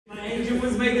My engine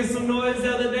was making some noise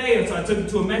the other day, and so I took it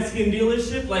to a Mexican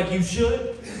dealership, like you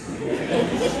should.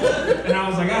 And I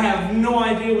was like, I have no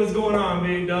idea what's going on,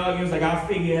 big dog. He was like, I'll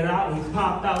figure it out. He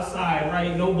popped outside,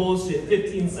 right? No bullshit.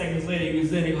 15 seconds later, he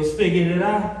was in. He goes, figured it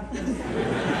out.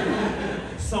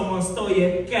 Someone stole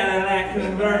your Cadillac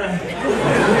converter.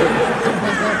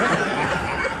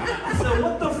 I said,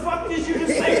 what the fuck did you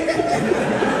just say?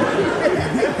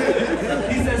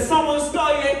 He said, someone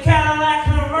stole your Cadillac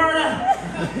converter.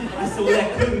 I said, well,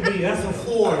 that couldn't be. That's a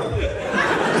Ford.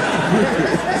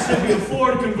 There should be a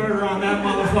Ford converter on that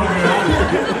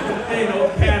motherfucker. Ain't no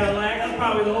Cadillac. That's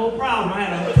probably the whole problem. I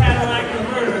had a Cadillac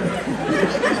converter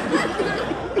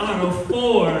on a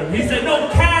Ford. He said, no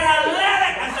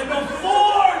Catalytic. I said, no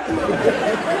Ford.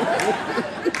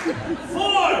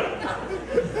 Ford.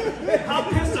 How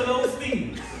pissed are those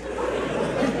thieves?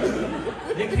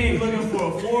 They came looking for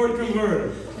a Ford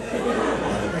converter.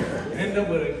 End up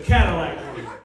with a Cadillac.